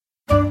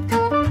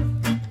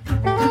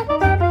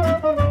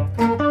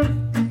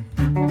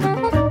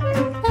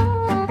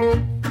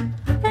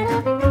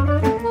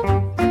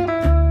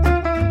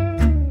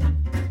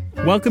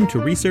Welcome to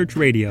Research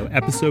Radio,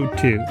 Episode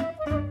 2.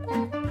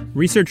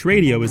 Research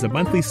Radio is a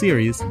monthly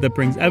series that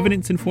brings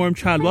evidence-informed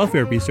child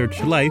welfare research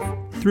to life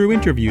through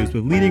interviews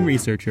with leading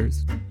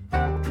researchers.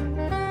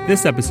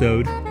 This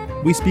episode,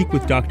 we speak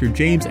with Dr.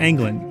 James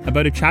Anglin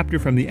about a chapter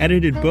from the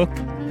edited book,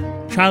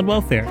 Child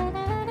Welfare,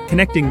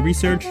 Connecting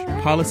Research,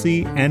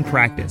 Policy, and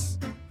Practice.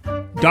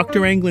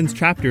 Dr. Anglin's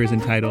chapter is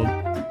entitled,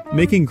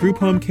 Making Group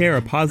Home Care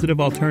a Positive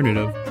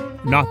Alternative,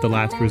 Not the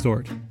Last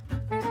Resort.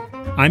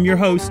 I'm your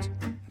host,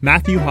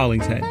 Matthew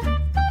Hollingshead.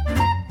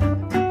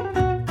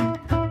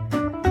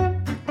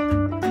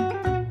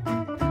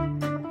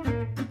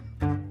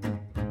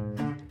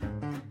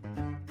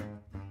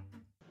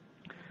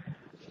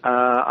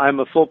 I'm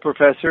a full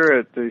professor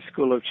at the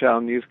School of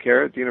Child and Youth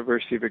Care at the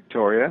University of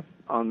Victoria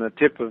on the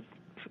tip of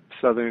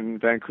southern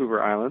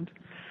Vancouver Island.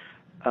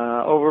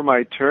 Over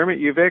my term at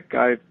UVic,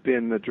 I've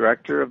been the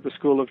director of the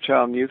School of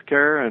Child and Youth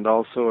Care and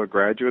also a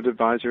graduate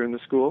advisor in the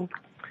school.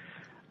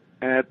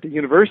 At the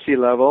university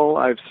level,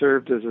 I've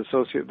served as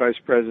Associate Vice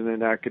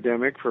President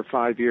Academic for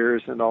 5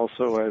 years and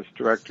also as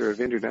Director of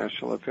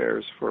International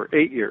Affairs for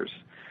 8 years.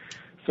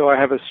 So I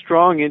have a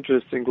strong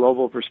interest in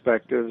global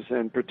perspectives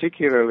and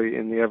particularly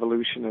in the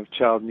evolution of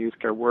child and youth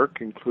care work,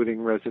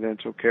 including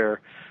residential care,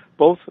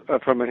 both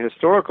from a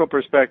historical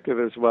perspective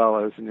as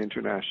well as an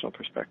international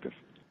perspective.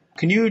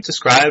 Can you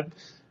describe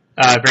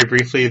very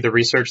briefly the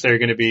research that you're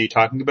going to be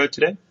talking about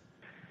today?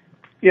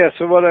 Yeah,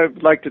 so what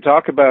I'd like to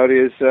talk about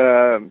is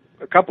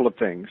a couple of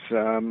things.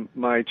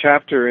 My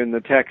chapter in the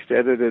text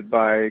edited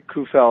by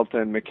Kufelt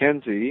and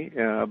McKenzie,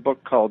 a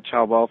book called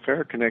Child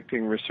Welfare,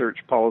 Connecting Research,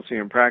 Policy,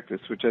 and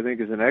Practice, which I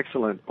think is an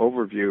excellent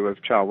overview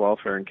of child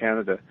welfare in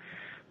Canada.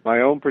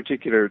 My own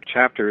particular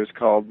chapter is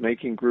called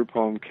Making Group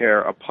Home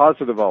Care a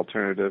Positive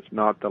Alternative,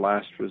 Not the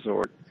Last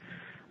Resort.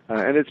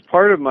 And it's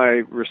part of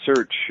my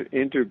research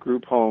into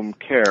group home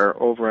care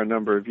over a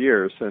number of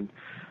years. And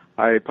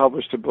I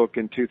published a book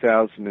in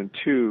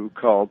 2002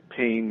 called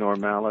Pain,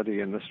 Normality,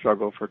 and the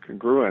Struggle for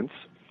Congruence.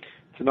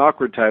 It's an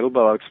awkward title,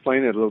 but I'll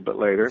explain it a little bit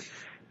later.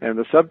 And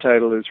the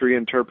subtitle is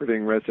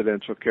Reinterpreting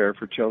Residential Care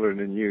for Children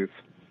and Youth.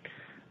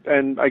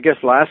 And I guess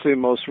lastly,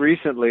 most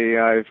recently,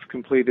 I've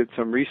completed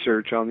some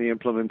research on the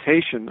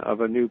implementation of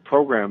a new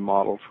program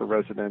model for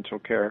residential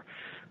care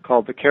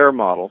called the CARE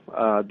model,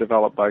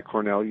 developed by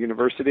Cornell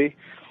University.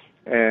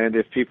 And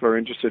if people are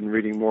interested in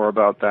reading more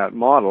about that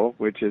model,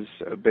 which is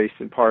based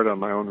in part on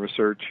my own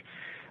research,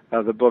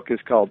 the book is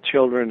called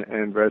Children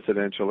and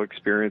Residential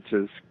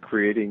Experiences,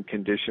 Creating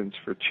Conditions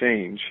for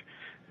Change,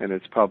 and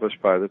it's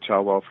published by the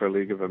Child Welfare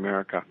League of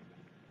America.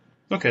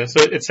 Okay,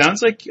 so it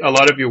sounds like a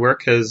lot of your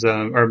work has,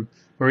 or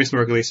more recent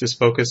work at least, is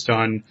focused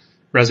on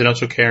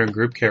residential care and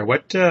group care.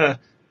 What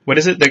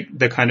is it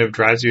that kind of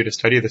drives you to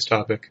study this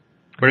topic?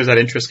 Where does that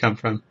interest come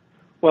from?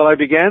 Well, I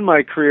began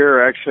my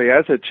career actually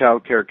as a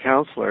child care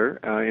counselor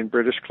in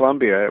British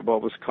Columbia at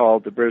what was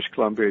called the British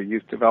Columbia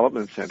Youth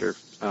Development Center,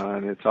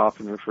 and it's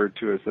often referred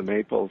to as the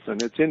Maples,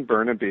 and it's in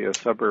Burnaby, a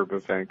suburb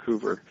of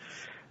Vancouver.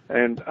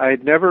 And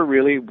I'd never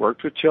really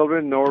worked with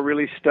children nor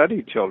really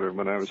studied children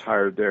when I was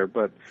hired there,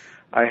 but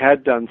I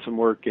had done some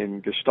work in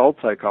Gestalt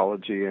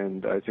psychology,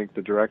 and I think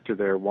the director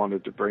there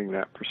wanted to bring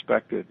that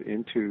perspective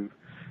into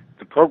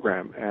the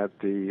program at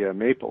the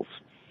Maples.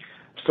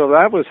 So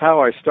that was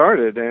how I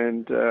started,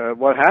 and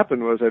what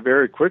happened was I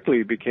very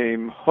quickly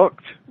became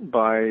hooked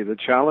by the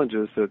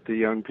challenges that the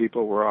young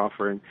people were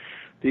offering.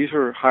 These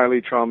were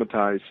highly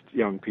traumatized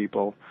young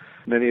people.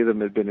 Many of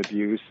them had been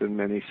abused and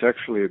many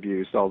sexually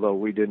abused, although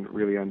we didn't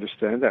really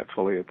understand that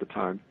fully at the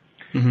time.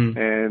 Mm-hmm.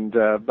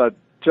 And but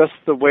just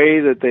the way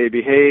that they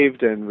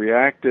behaved and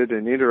reacted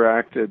and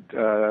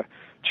interacted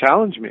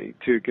challenged me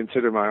to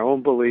consider my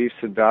own beliefs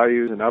and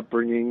values and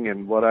upbringing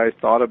and what I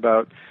thought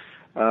about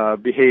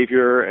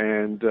behavior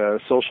and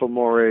social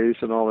mores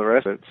and all the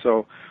rest of it.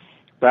 So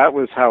that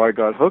was how I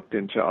got hooked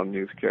in child and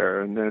youth care.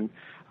 And then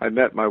I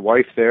met my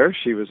wife there.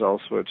 She was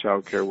also a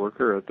child care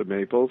worker at the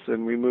Maples,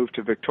 and we moved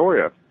to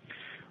Victoria.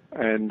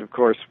 And, of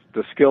course,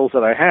 the skills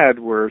that I had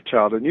were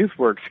child and youth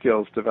work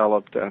skills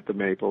developed at the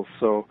Maples.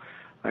 So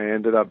I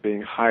ended up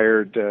being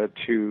hired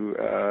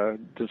to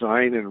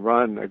design and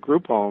run a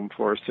group home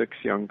for 6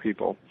 young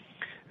people.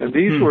 And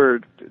these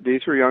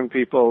were young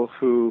people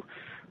who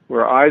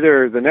where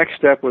either the next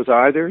step was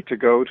either to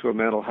go to a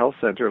mental health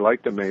center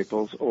like the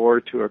Maples or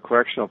to a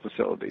correctional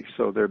facility.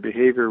 So their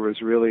behavior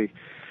was really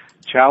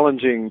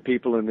challenging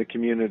people in the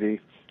community.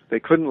 They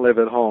couldn't live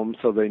at home,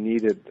 so they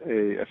needed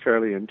a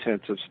fairly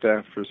intensive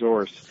staff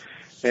resource.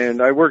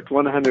 And I worked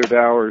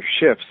 100-hour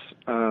shifts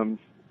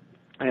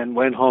and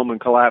went home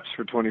and collapsed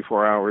for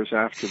 24 hours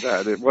after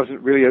that. It wasn't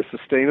really a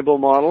sustainable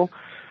model,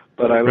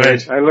 but I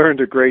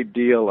learned a great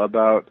deal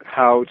about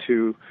how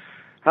to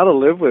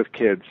live with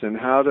kids and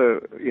how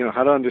to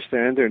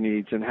understand their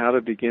needs and how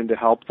to begin to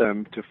help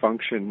them to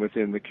function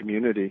within the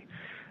community,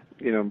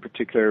 in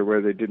particular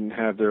where they didn't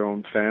have their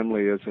own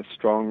family as a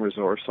strong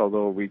resource,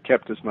 although we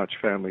kept as much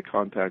family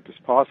contact as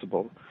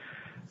possible.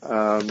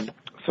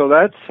 So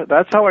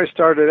that's how I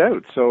started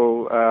out.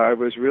 So I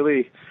was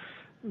really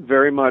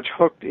very much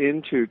hooked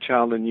into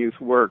child and youth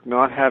work,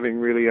 not having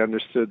really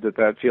understood that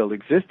that field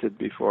existed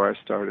before I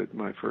started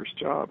my first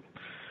job.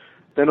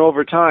 Then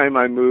over time,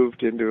 I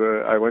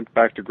went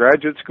back to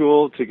graduate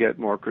school to get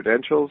more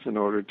credentials in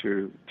order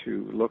to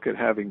look at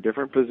having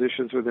different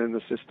positions within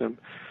the system,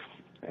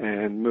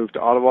 and moved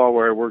to Ottawa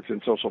where I worked in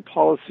social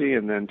policy,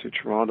 and then to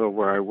Toronto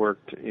where I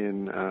worked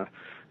in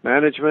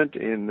management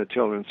in the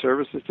Children's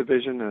Services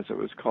Division, as it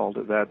was called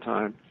at that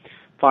time.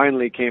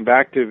 Finally came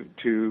back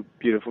to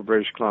beautiful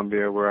British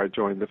Columbia, where I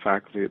joined the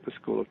faculty at the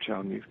School of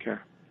Child and Youth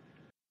Care.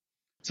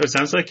 So it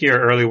sounds like your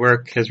early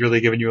work has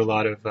really given you a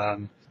lot of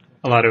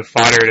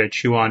fodder to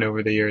chew on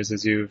over the years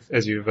as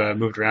you've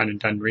moved around and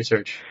done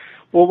research.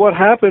 Well, what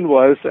happened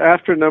was,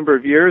 after a number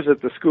of years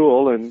at the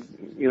school and,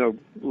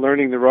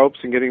 learning the ropes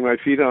and getting my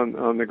feet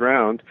on the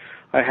ground,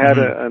 I had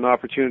an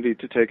opportunity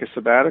to take a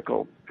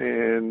sabbatical,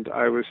 and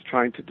I was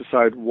trying to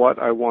decide what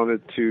I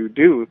wanted to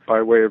do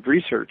by way of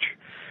research.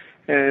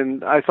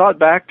 And I thought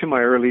back to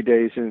my early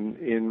days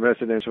in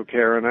residential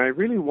care, and I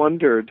really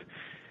wondered,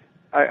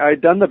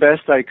 I'd done the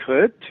best I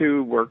could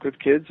to work with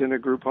kids in a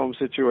group home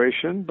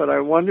situation, but I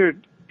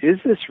wondered, is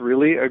this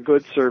really a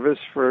good service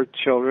for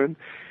children?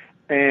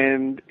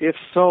 And if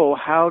so,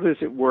 how does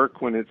it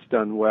work when it's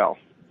done well?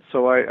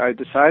 So I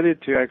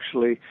decided to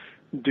actually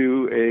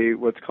do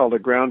what's called a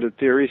grounded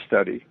theory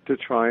study to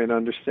try and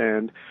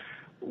understand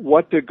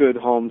what do good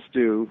homes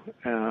do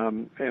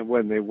and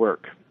when they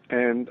work.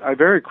 And I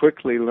very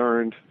quickly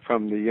learned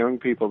from the young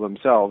people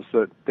themselves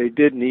that they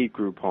did need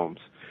group homes.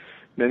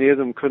 Many of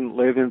them couldn't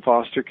live in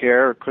foster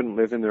care or couldn't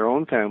live in their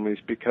own families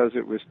because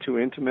it was too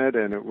intimate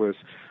and it was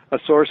a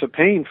source of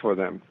pain for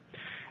them.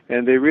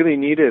 And they really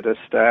needed a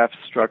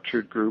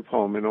staff-structured group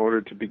home in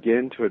order to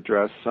begin to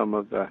address some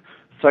of the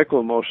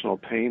psycho-emotional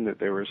pain that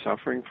they were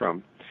suffering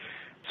from.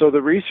 So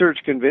the research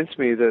convinced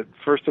me that,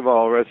 first of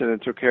all,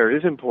 residential care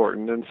is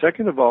important, and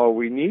second of all,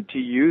 we need to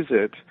use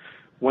it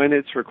when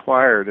it's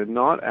required and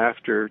not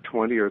after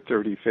 20 or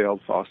 30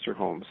 failed foster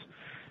homes.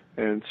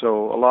 And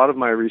so a lot of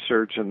my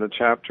research and the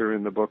chapter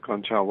in the book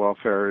on child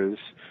welfare is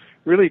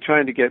really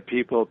trying to get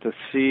people to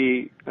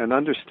see and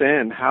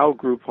understand how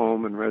group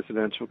home and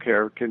residential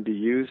care can be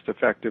used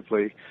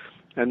effectively,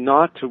 and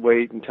not to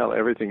wait until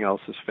everything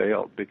else has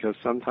failed, because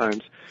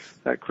sometimes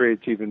that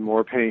creates even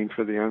more pain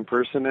for the young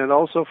person and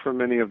also for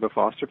many of the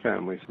foster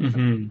families.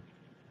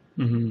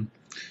 Mm-hmm. Mm-hmm.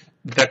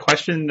 The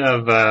question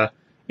of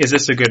is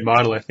this a good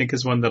model, I think,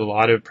 is one that a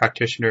lot of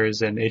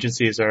practitioners and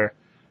agencies are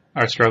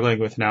struggling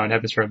with now and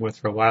have been struggling with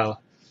for a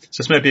while.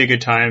 So this might be a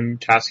good time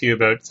to ask you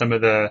about some of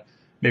the,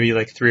 maybe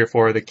like 3 or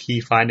 4 of the key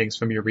findings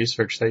from your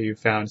research that you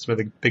found, some of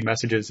the big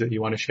messages that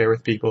you want to share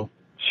with people.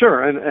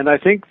 Sure, and I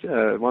think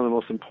one of the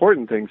most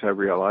important things I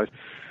realized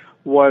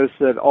was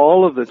that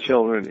all of the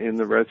children in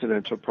the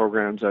residential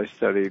programs I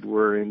studied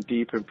were in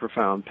deep and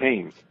profound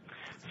pain,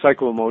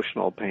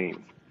 psycho-emotional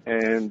pain,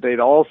 and they'd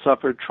all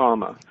suffered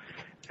trauma.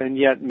 And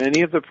yet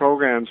many of the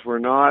programs were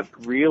not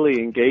really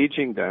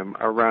engaging them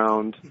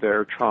around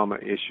their trauma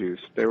issues.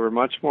 They were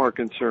much more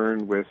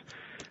concerned with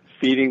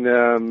feeding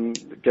them,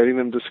 getting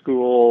them to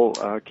school,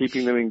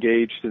 keeping them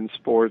engaged in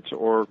sports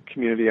or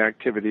community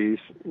activities,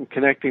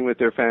 connecting with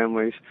their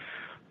families.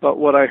 But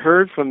what I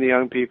heard from the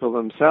young people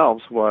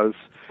themselves was,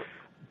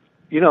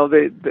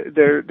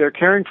 they're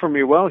caring for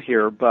me well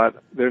here,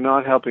 but they're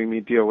not helping me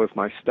deal with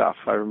my stuff.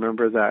 I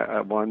remember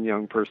that one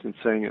young person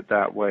saying it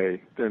that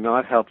way. They're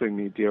not helping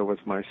me deal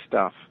with my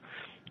stuff.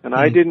 And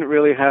I didn't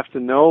really have to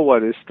know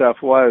what his stuff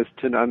was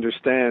to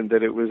understand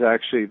that it was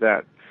actually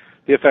the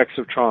effects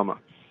of trauma,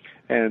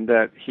 and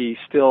that he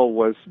still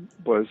was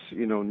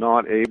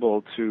not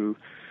able to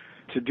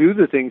do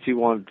the things he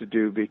wanted to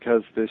do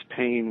because this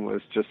pain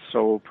was just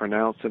so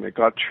pronounced and it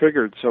got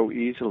triggered so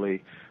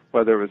easily,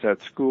 whether it was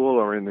at school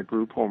or in the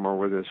group home or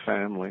with his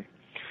family.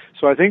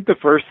 So I think the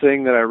first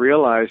thing that I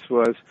realized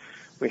was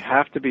we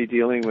have to be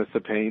dealing with the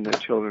pain that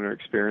children are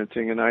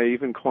experiencing, and I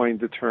even coined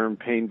the term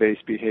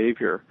pain-based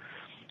behavior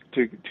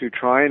to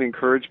try and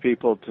encourage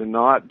people to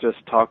not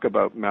just talk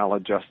about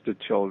maladjusted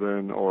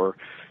children or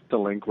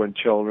delinquent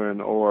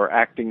children or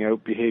acting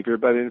out behavior,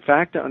 but in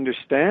fact to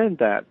understand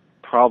that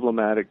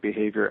problematic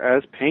behavior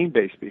as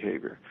pain-based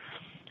behavior.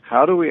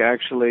 How do we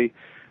actually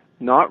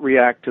not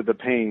react to the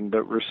pain,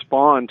 but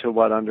respond to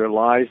what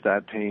underlies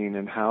that pain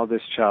and how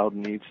this child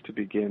needs to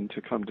begin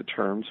to come to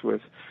terms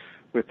with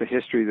the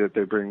history that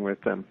they bring with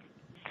them?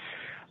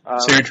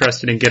 So you're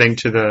interested in getting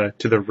to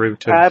the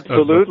root of...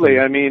 Absolutely.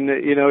 I mean,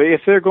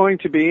 if they're going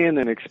to be in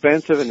an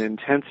expensive and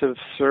intensive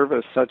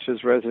service such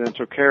as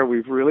residential care,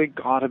 we've really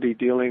got to be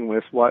dealing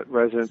with what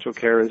residential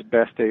care is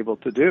best able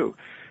to do.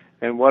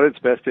 And what it's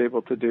best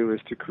able to do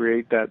is to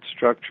create that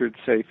structured,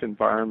 safe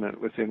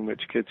environment within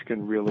which kids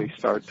can really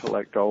start to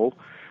let go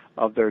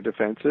of their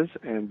defenses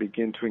and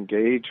begin to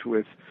engage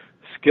with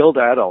skilled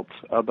adults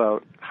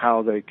about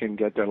how they can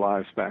get their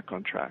lives back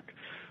on track.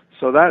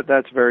 So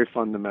that's very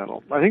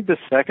fundamental. I think the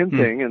second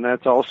thing, and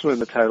that's also in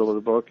the title of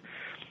the book,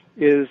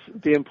 is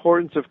the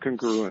importance of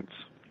congruence.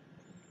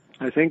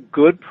 I think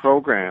good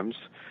programs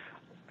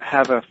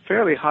have a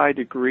fairly high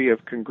degree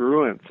of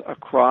congruence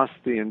across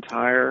the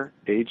entire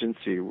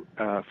agency,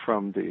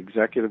 from the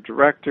executive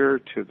director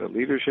to the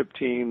leadership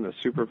team, the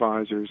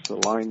supervisors, the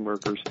line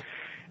workers.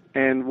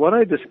 And what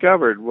I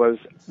discovered was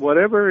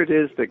whatever it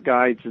is that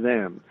guides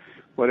them,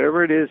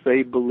 whatever it is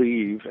they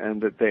believe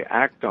and that they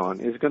act on,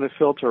 is going to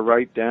filter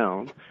right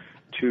down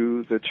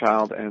to the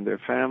child and their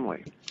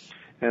family.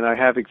 And I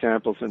have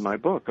examples in my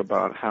book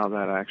about how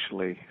that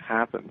actually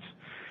happens.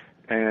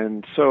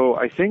 And so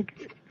I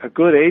think a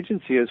good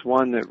agency is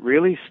one that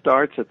really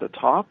starts at the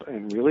top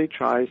and really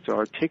tries to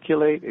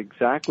articulate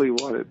exactly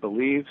what it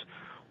believes,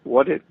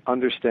 what it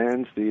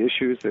understands the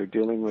issues they're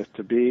dealing with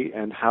to be,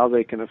 and how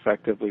they can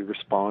effectively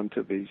respond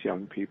to these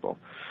young people.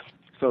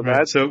 So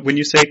right. So when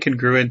you say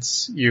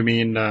congruence, you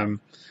mean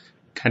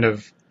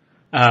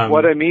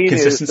what I mean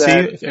consistency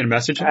is that in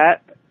messaging?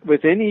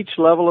 Within each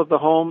level of the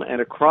home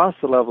and across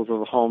the levels of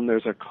the home,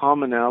 there's a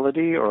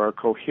commonality or a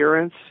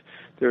coherence.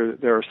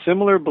 There are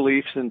similar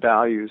beliefs and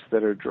values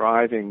that are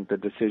driving the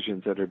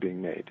decisions that are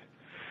being made.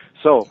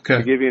 So,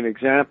 to give you an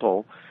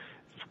example,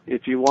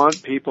 if you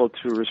want people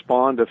to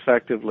respond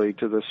effectively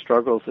to the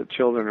struggles that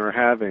children are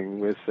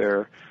having with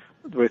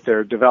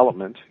their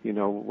development,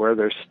 where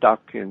they're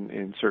stuck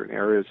in certain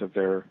areas of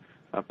their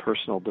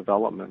personal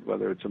development,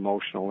 whether it's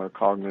emotional or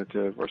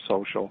cognitive or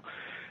social,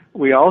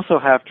 we also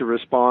have to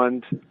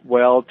respond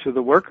well to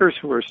the workers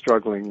who are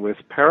struggling with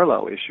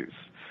parallel issues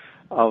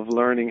of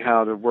learning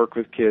how to work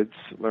with kids,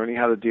 learning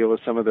how to deal with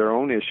some of their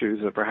own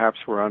issues that perhaps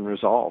were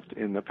unresolved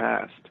in the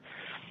past.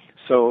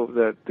 So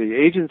that the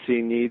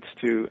agency needs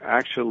to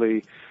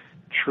actually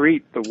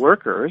treat the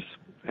workers,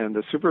 and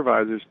the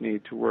supervisors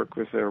need to work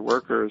with their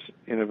workers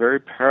in a very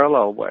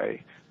parallel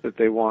way that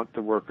they want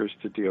the workers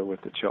to deal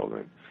with the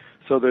children.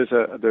 So there's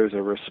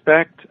a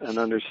respect, an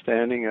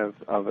understanding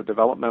of a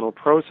developmental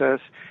process,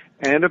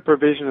 and a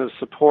provision of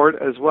support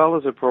as well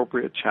as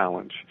appropriate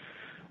challenge.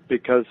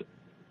 Because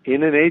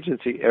in an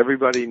agency,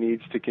 everybody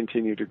needs to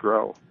continue to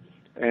grow.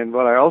 And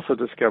what I also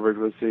discovered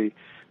was the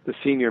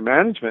senior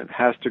management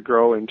has to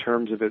grow in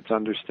terms of its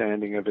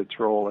understanding of its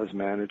role as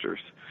managers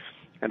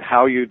and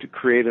how you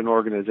create an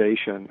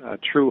organization, a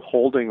true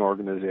holding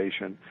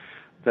organization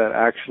that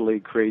actually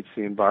creates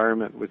the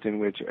environment within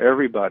which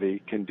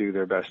everybody can do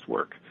their best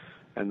work.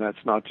 And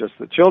that's not just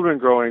the children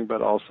growing,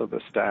 but also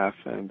the staff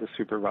and the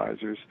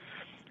supervisors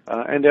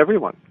and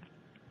everyone.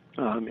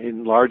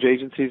 In large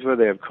agencies where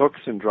they have cooks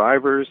and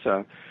drivers,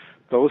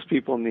 those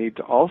people need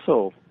to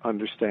also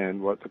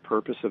understand what the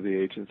purpose of the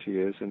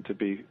agency is and to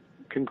be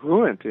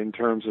congruent in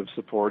terms of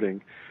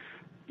supporting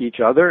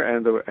each other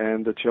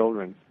and the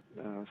children.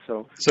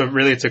 So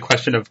really it's a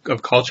question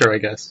of culture, I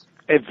guess.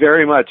 It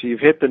very much. You've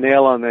hit the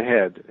nail on the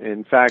head.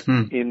 In fact,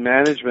 in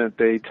management,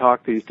 they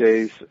talk these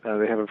days,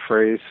 they have a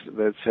phrase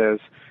that says,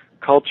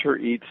 culture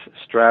eats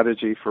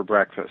strategy for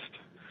breakfast.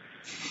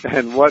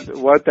 And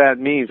what that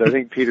means, I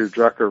think Peter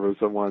Drucker was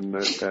the one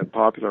that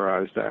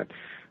popularized that.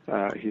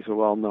 He's a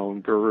well-known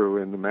guru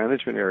in the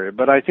management area.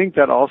 But I think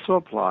that also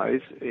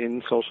applies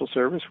in social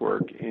service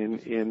work,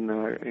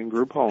 in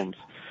group homes,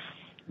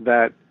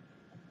 that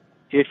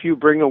if you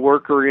bring a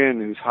worker in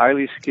who's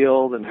highly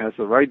skilled and has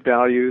the right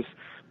values,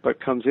 but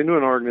comes into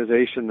an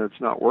organization that's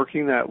not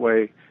working that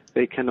way,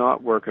 they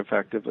cannot work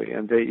effectively,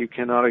 and you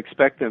cannot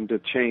expect them to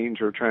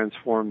change or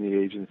transform the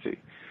agency.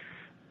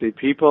 The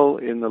people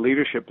in the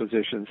leadership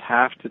positions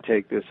have to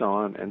take this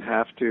on and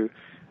have to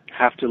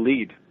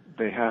lead.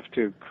 They have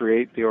to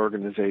create the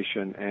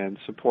organization and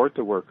support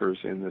the workers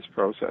in this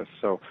process.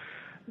 So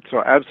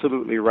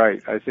absolutely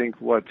right. I think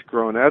what's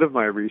grown out of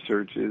my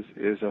research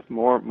is a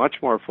much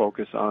more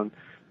focus on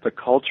the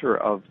culture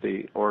of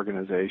the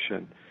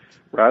organization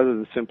rather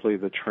than simply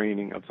the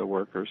training of the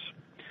workers.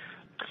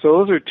 So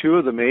those are two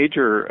of the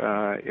major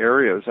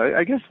areas.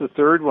 I guess the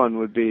third one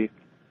would be,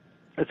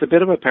 it's a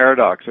bit of a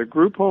paradox. A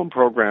group home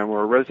program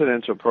or a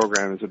residential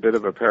program is a bit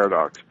of a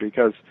paradox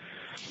because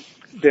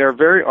they're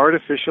very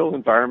artificial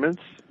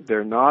environments.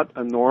 They're not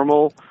a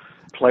normal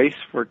place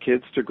for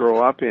kids to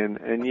grow up in,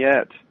 and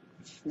yet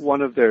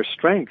one of their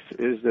strengths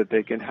is that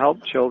they can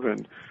help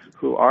children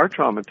who are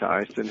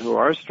traumatized and who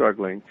are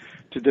struggling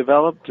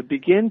to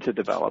begin to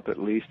develop at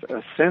least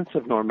a sense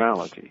of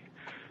normality.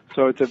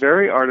 So it's a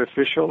very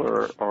artificial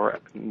or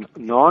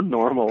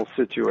non-normal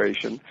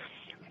situation,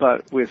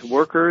 but with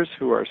workers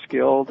who are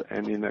skilled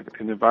and in an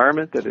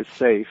environment that is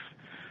safe,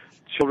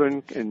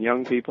 children and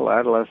young people,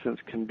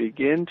 adolescents, can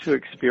begin to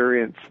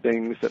experience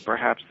things that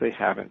perhaps they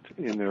haven't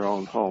in their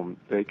own home.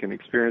 They can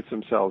experience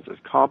themselves as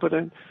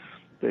competent.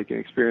 They can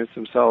experience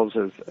themselves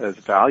as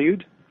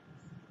valued.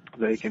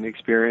 They can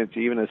experience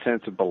even a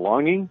sense of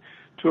belonging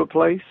to a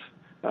place,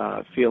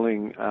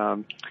 feeling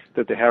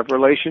that they have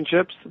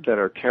relationships that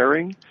are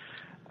caring,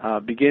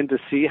 begin to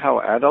see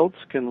how adults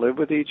can live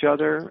with each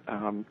other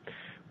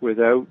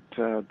without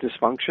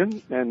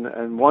dysfunction.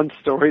 And one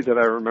story that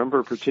I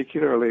remember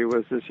particularly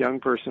was this young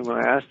person, when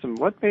I asked him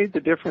what made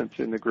the difference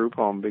in the group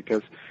home,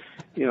 because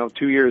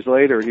 2 years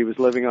later he was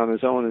living on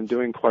his own and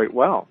doing quite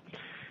well.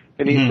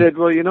 And he said,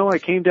 well, I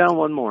came down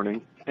one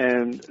morning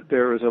and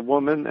there was a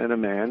woman and a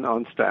man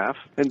on staff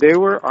and they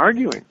were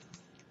arguing.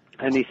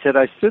 And he said,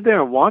 I stood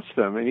there and watched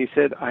them, and he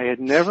said, I had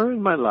never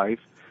in my life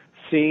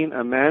seen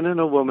a man and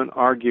a woman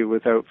argue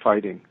without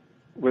fighting,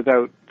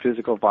 without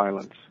physical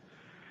violence.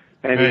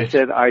 And Right. he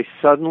said, I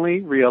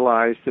suddenly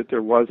realized that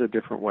there was a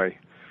different way.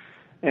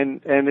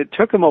 And it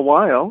took him a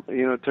while,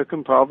 it took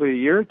him probably a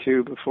year or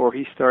two before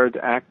he started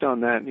to act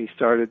on that, and he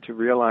started to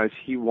realize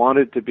he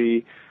wanted to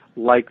be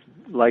like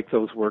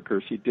those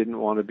workers. He didn't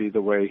want to be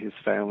the way his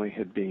family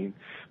had been.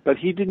 But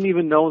he didn't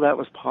even know that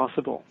was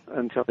possible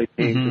until he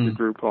came to the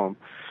group home.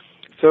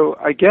 So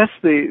I guess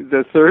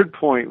the third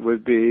point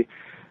would be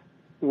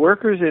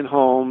workers in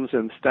homes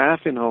and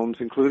staff in homes,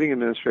 including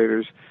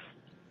administrators,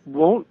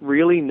 won't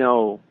really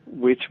know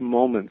which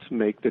moments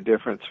make the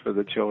difference for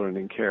the children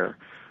in care.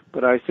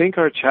 But I think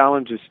our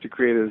challenge is to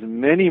create as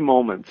many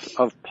moments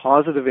of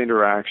positive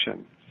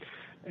interaction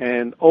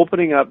and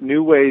opening up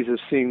new ways of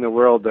seeing the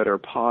world that are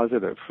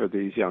positive for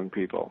these young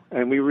people.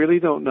 And we really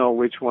don't know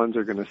which ones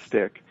are going to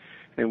stick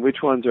and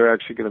which ones are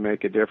actually going to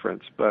make a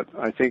difference. But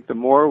I think the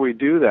more we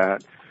do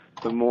that,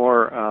 the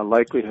more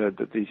likelihood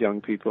that these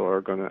young people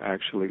are going to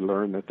actually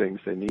learn the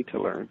things they need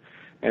to learn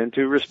and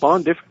to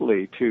respond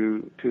differently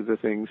to the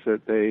things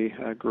that they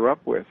grew up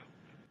with.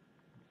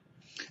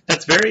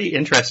 That's very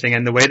interesting,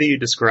 and the way that you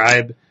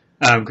describe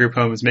group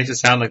homes makes it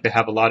sound like they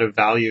have a lot of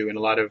value and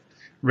a lot of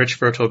rich,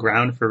 fertile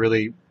ground for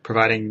really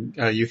providing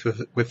youth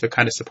with the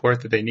kind of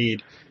support that they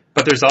need.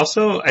 But there's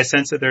also, I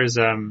sense that there's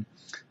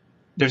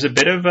a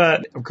bit of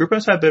group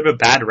homes have a bit of a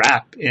bad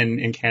rap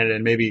in Canada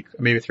and maybe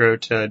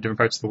throughout different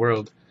parts of the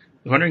world.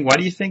 I was wondering, why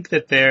do you think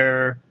that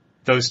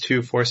those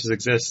two forces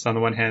exist? On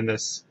the one hand,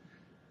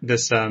 the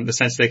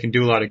sense they can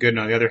do a lot of good, and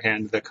on the other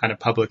hand, the kind of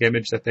public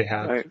image that they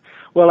have. Right.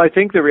 Well, I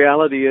think the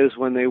reality is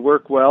when they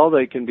work well,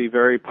 they can be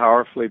very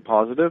powerfully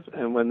positive,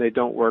 and when they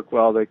don't work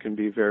well, they can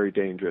be very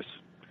dangerous.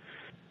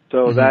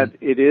 So that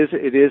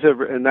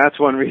and that's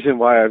one reason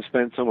why I've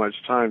spent so much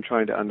time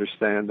trying to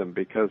understand them,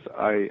 because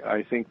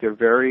I think they're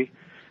very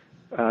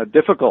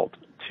difficult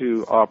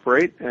to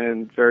operate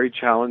and very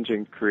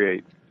challenging to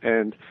create.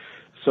 And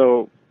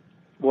so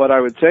what I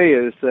would say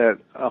is that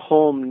a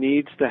home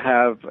needs to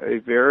have a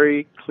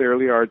very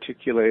clearly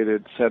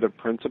articulated set of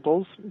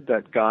principles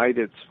that guide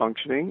its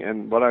functioning.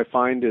 And what I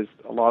find is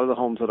a lot of the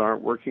homes that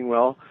aren't working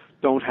well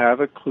don't have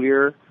a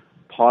clear,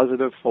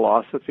 positive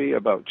philosophy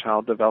about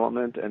child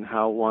development and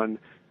how one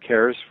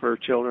cares for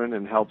children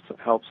and helps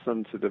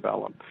them to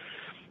develop.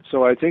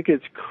 So I think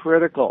it's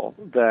critical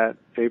that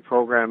a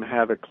program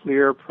have a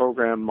clear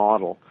program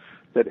model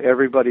that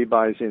everybody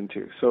buys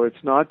into. So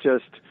it's not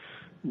just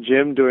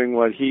Jim doing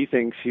what he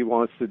thinks he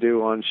wants to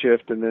do on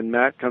shift, and then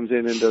Matt comes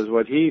in and does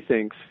what he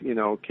thinks,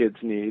 kids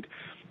need,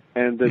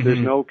 and that there's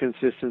no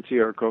consistency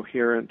or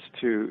coherence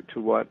to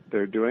what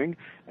they're doing,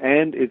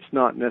 and it's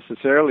not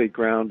necessarily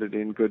grounded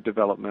in good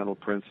developmental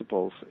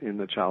principles in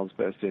the child's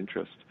best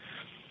interest.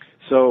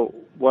 So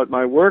what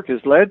my work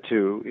has led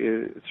to,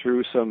 is,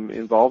 through some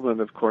involvement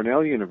of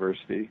Cornell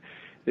University,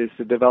 is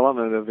the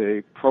development of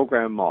a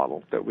program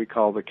model that we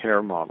call the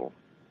CARE model.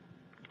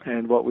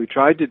 And what we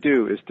tried to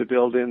do is to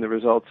build in the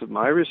results of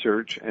my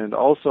research and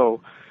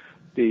also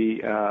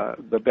the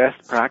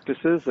best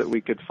practices that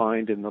we could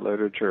find in the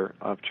literature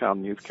of child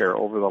and youth care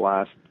over the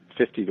last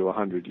 50 to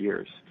 100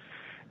 years.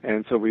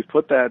 And so we've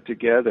put that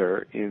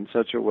together in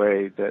such a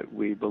way that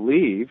we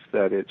believe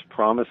that it's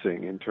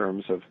promising in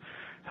terms of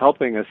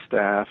helping a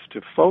staff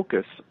to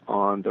focus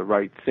on the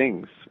right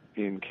things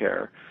in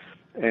care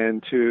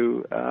and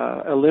to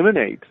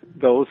eliminate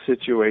those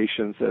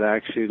situations that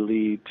actually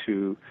lead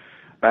to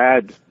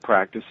bad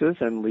practices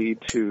and lead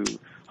to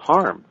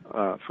harm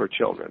for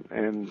children.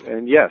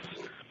 And yes,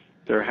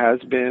 there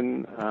has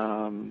been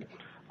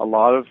a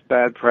lot of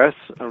bad press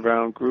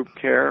around group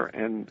care,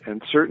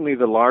 and certainly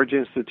the large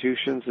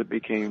institutions that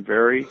became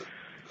very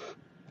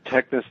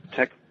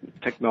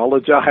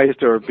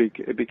technologized or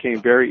it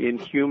became very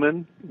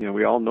inhuman.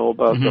 We all know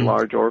about the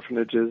large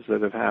orphanages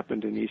that have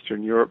happened in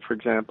Eastern Europe, for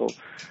example,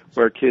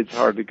 where kids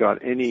hardly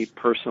got any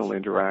personal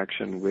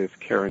interaction with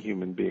caring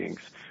human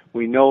beings.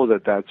 We know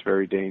that that's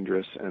very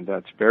dangerous and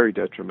that's very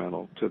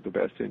detrimental to the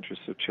best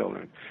interests of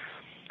children.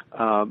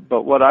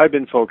 But what I've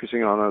been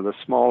focusing on are the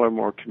smaller,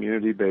 more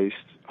community-based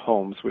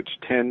homes, which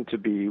tend to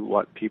be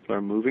what people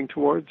are moving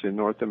towards in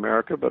North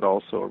America, but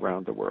also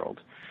around the world.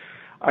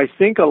 I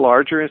think a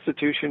larger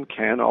institution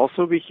can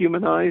also be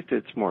humanized.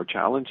 It's more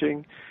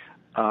challenging.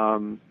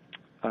 And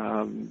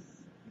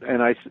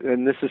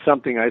this is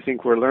something I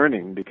think we're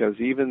learning, because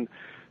even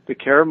the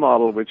CARE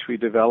model, which we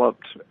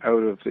developed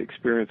out of the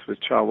experience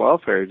with child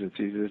welfare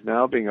agencies, is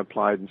now being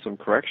applied in some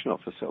correctional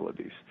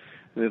facilities.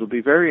 And it'll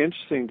be very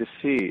interesting to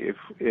see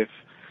if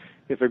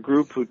a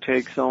group who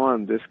takes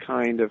on this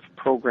kind of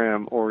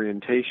program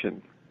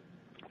orientation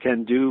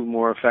can do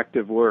more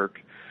effective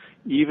work,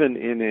 even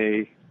in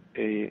an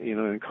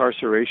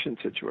incarceration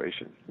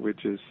situation,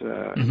 which is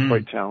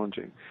quite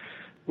challenging.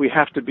 We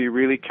have to be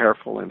really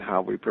careful in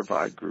how we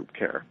provide group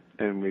care.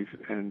 And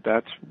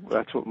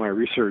that's what my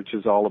research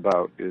is all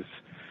about, is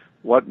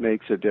what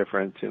makes a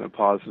difference in a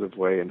positive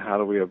way and how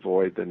do we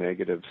avoid the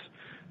negatives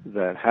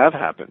that have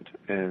happened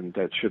and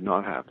that should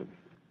not happen.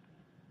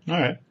 All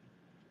right.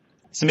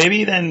 So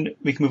maybe then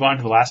we can move on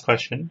to the last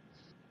question,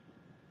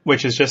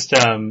 which is just,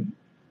 can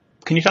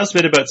you tell us a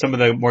bit about some of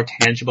the more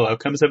tangible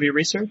outcomes of your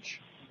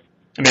research?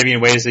 And maybe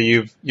in ways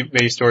that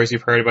maybe stories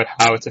you've heard about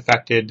how it's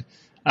affected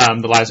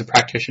the lives of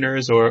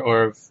practitioners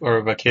or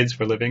of kids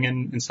who are living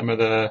in some of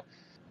the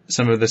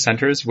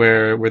centers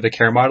where the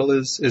care model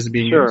is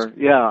being used? Sure.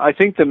 Yeah, I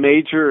think the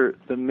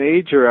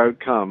major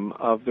outcome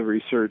of the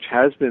research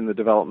has been the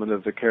development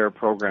of the care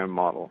program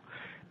model.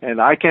 And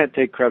I can't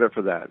take credit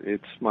for that.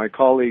 It's my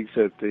colleagues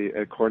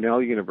at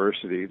Cornell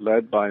University,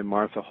 led by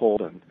Martha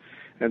Holden.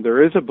 And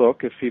there is a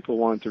book, if people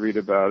want to read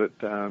about it.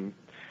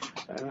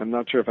 I'm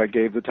not sure if I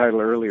gave the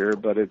title earlier,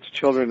 but it's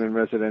Children in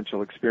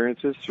Residential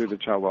Experiences through the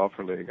Child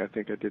Welfare League. I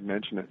think I did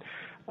mention it.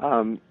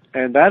 And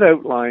that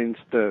outlines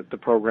the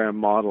program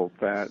model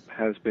that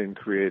has been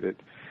created.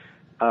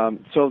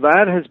 So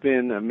that has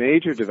been a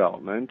major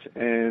development,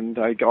 and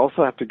I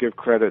also have to give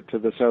credit to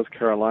the South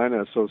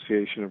Carolina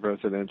Association of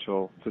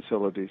Residential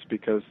Facilities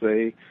because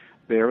they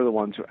are the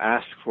ones who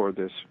asked for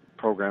this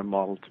program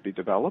model to be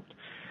developed.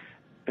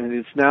 And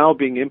it's now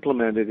being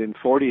implemented in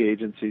 40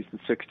 agencies in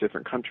 6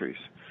 different countries.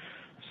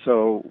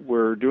 So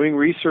we're doing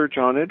research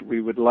on it.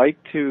 We would like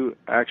to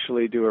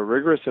actually do a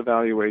rigorous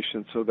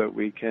evaluation so that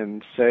we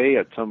can say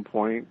at some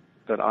point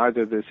that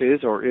either this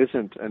is or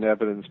isn't an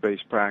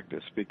evidence-based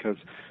practice, because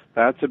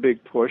that's a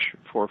big push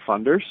for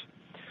funders.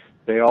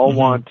 They all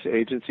want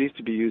agencies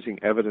to be using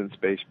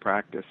evidence-based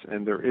practice,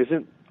 and there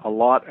isn't a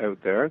lot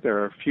out there. There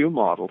are a few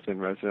models in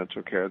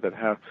residential care that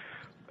have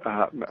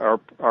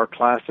are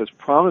classed as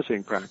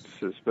promising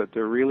practices, but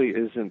there really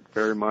isn't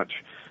very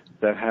much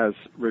that has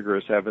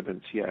rigorous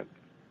evidence yet.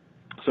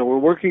 So we're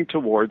working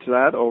towards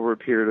that over a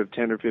period of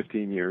 10 or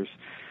 15 years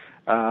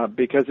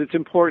because it's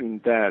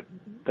important that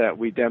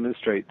we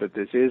demonstrate that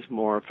this is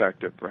more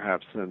effective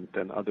perhaps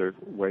than other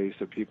ways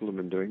that people have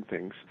been doing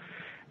things.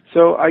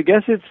 So I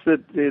guess it's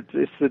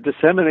the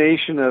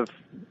dissemination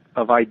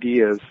of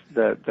ideas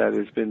that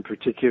has been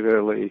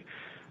particularly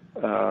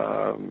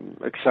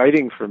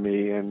exciting for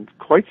me and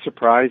quite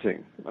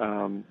surprising,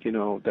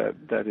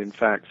 that in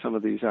fact some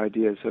of these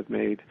ideas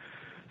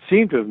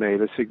seem to have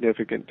made a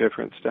significant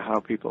difference to how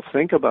people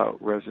think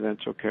about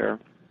residential care.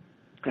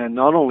 And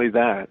not only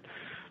that,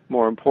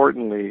 more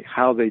importantly,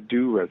 how they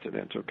do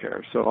residential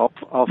care. So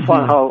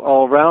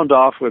I'll round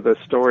off with a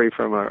story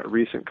from a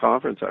recent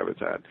conference I was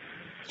at.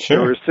 Sure.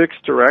 There were 6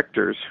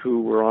 directors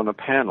who were on a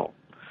panel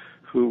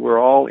who were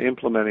all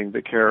implementing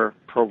the care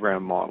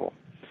program model.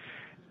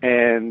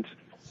 And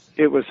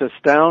it was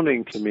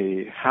astounding to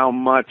me how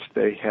much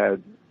they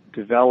had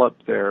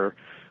developed their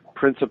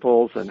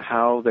principles and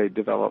how they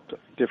developed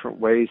different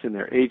ways in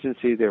their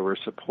agency. They were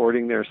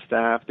supporting their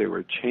staff. They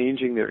were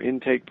changing their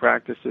intake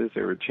practices.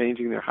 They were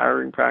changing their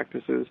hiring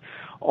practices,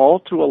 all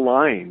to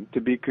align,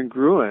 to be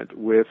congruent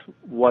with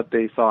what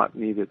they thought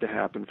needed to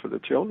happen for the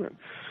children.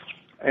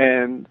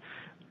 And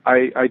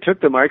I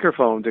took the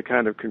microphone to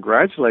kind of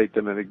congratulate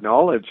them and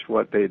acknowledge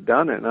what they'd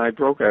done, and I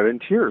broke out in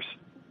tears.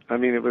 I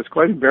mean, it was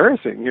quite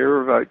embarrassing. Here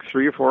were like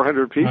 300 or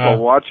 400 people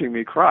watching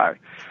me cry.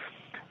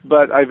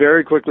 But I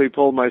very quickly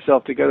pulled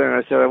myself together and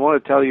I said, I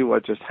want to tell you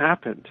what just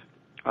happened.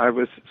 I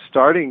was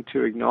starting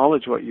to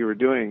acknowledge what you were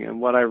doing, and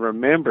what I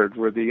remembered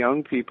were the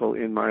young people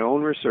in my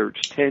own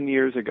research 10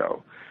 years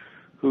ago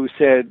who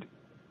said,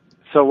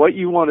 so what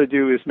you want to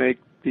do is make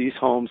these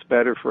homes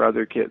better for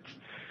other kids.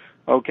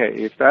 Okay,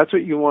 if that's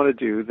what you want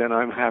to do, then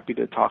I'm happy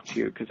to talk to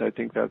you because I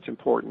think that's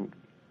important.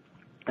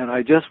 And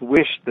I just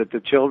wished that the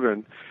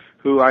children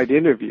who I'd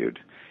interviewed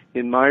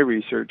in my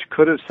research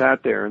could have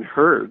sat there and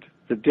heard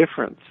the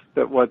difference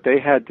that what they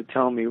had to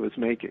tell me was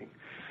making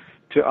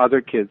to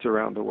other kids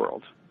around the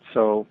world.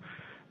 So,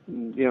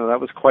 that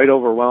was quite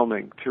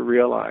overwhelming to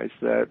realize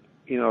that,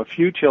 a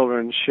few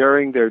children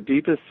sharing their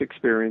deepest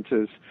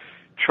experiences,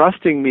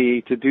 trusting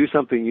me to do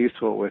something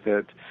useful with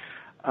it,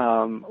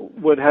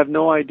 would have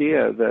no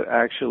idea that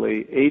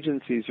actually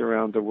agencies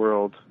around the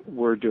world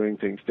were doing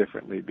things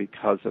differently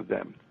because of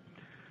them.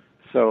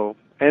 So,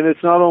 and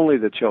it's not only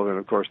the children,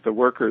 of course, the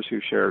workers who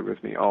shared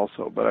with me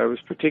also, but I was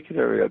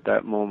particularly at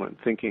that moment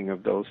thinking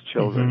of those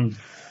children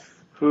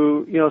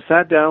who,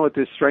 sat down with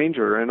this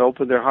stranger and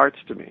opened their hearts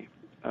to me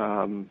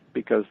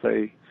because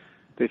they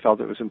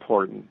felt it was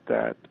important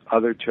that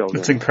other children...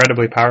 It's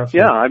incredibly powerful.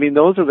 Yeah, I mean,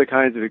 those are the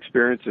kinds of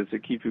experiences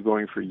that keep you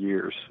going for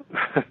years.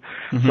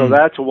 So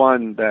that's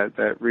one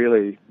that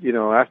really,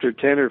 after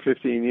 10 or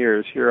 15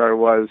 years, here I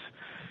was,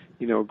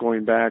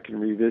 going back and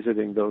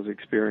revisiting those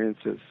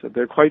experiences. So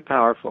they're quite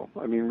powerful.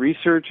 I mean,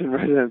 research in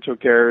residential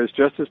care is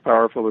just as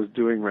powerful as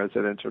doing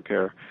residential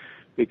care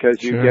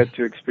because you get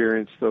to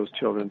experience those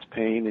children's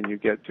pain and you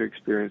get to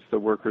experience the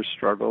workers'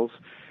 struggles,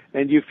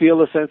 and you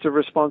feel a sense of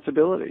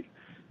responsibility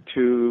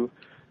to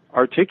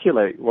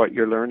articulate what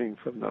you're learning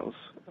from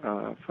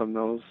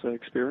those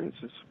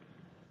experiences.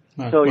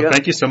 Well,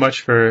 thank you so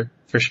much for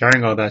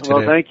sharing all that today.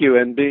 Well, thank you.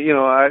 And,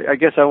 I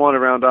guess I want to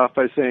round off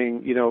by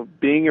saying,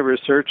 being a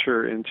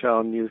researcher in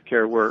child and youth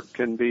care work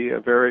can be a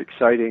very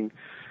exciting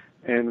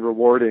and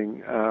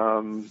rewarding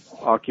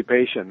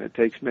occupation. It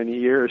takes many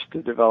years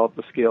to develop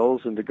the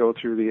skills and to go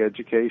through the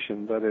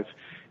education. But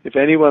if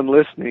anyone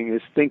listening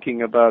is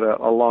thinking about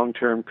a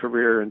long-term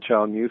career in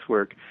child and youth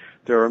work,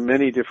 there are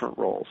many different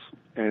roles.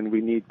 And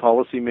we need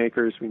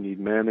policymakers, we need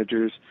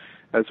managers,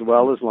 as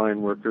well as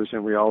line workers,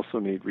 and we also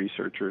need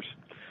researchers.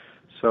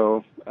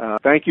 So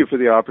thank you for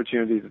the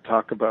opportunity to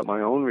talk about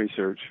my own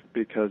research,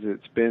 because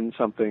it's been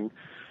something,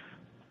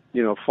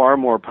 far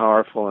more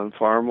powerful and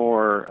far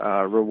more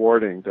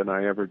rewarding than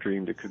I ever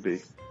dreamed it could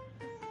be.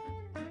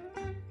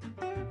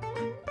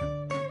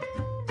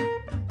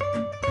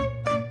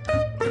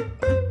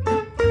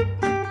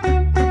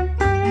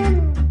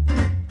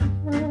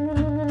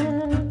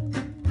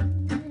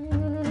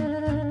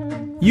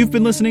 You've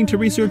been listening to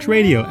Research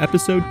Radio,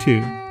 Episode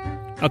 2,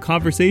 a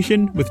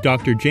conversation with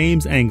Dr.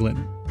 James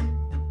Anglin.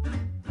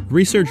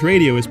 Research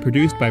Radio is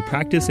produced by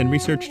Practice and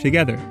Research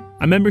Together,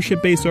 a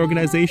membership-based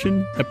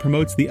organization that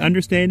promotes the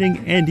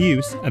understanding and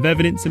use of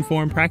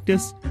evidence-informed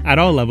practice at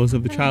all levels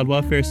of the child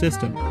welfare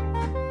system.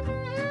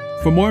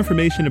 For more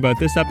information about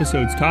this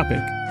episode's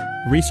topic,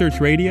 Research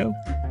Radio,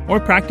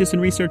 or Practice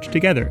and Research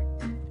Together,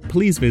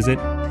 please visit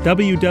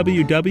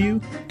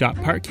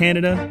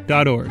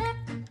www.partcanada.org.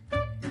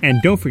 And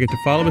don't forget to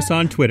follow us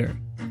on Twitter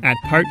at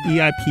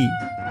PartEIP.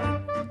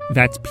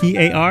 That's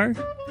PARTEIP.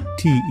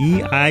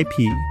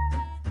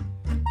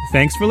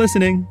 Thanks for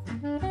listening.